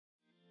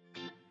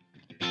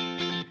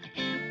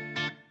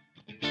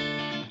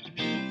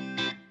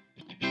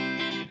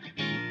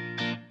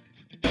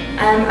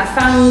I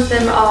found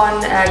them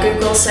on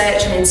Google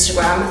search and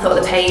Instagram. I thought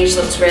the page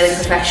looked really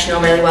professional,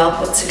 really well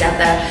put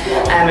together.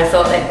 I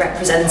thought it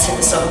represented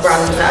the sort of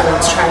brand that I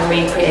want to try and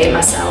recreate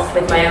myself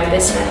with my own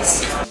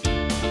business.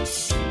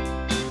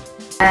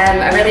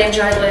 I really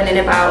enjoyed learning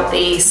about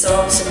the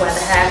source of where the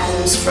hair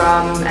comes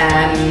from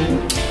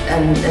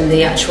and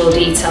the actual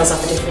details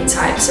of the different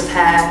types of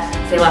hair.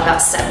 I feel like that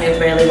set me up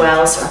really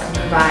well so I can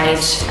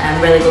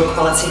provide really good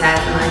quality hair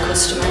for my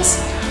customers.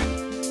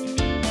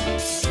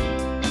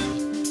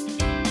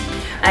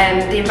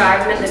 The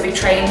environment that we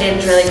trained in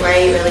is really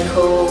great, really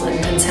cool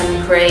and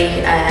contemporary.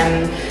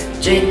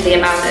 The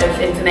amount of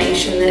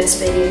information that's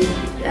been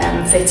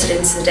fitted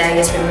into the day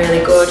has been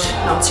really good,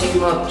 not too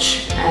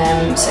much.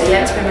 So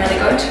yeah, it's been really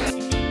good.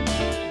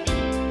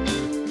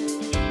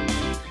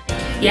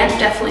 Yeah,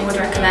 definitely would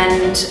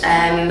recommend.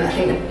 I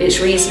think it's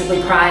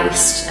reasonably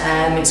priced.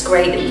 It's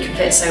great that you can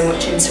fit so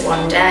much into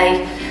one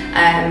day.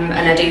 And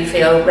I do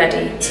feel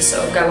ready to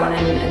sort of go on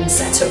and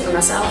set up for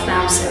myself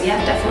now. So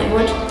yeah, definitely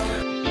would.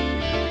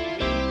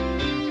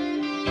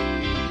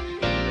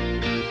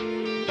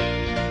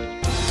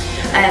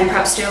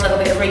 Perhaps do a little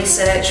bit of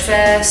research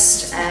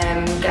first,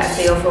 get a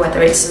feel for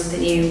whether it's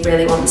something you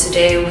really want to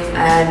do,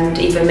 and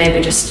even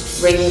maybe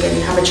just ring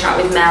and have a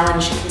chat with Mel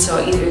and she can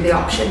talk you through the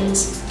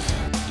options.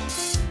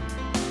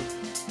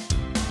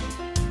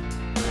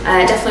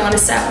 I definitely want to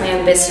set up my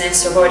own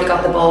business, so I've already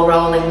got the ball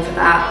rolling for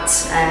that.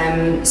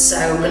 So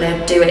I'm going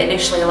to do it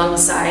initially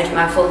alongside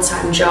my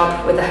full-time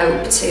job with the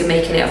hope to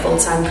making it a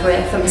full-time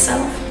career for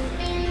myself.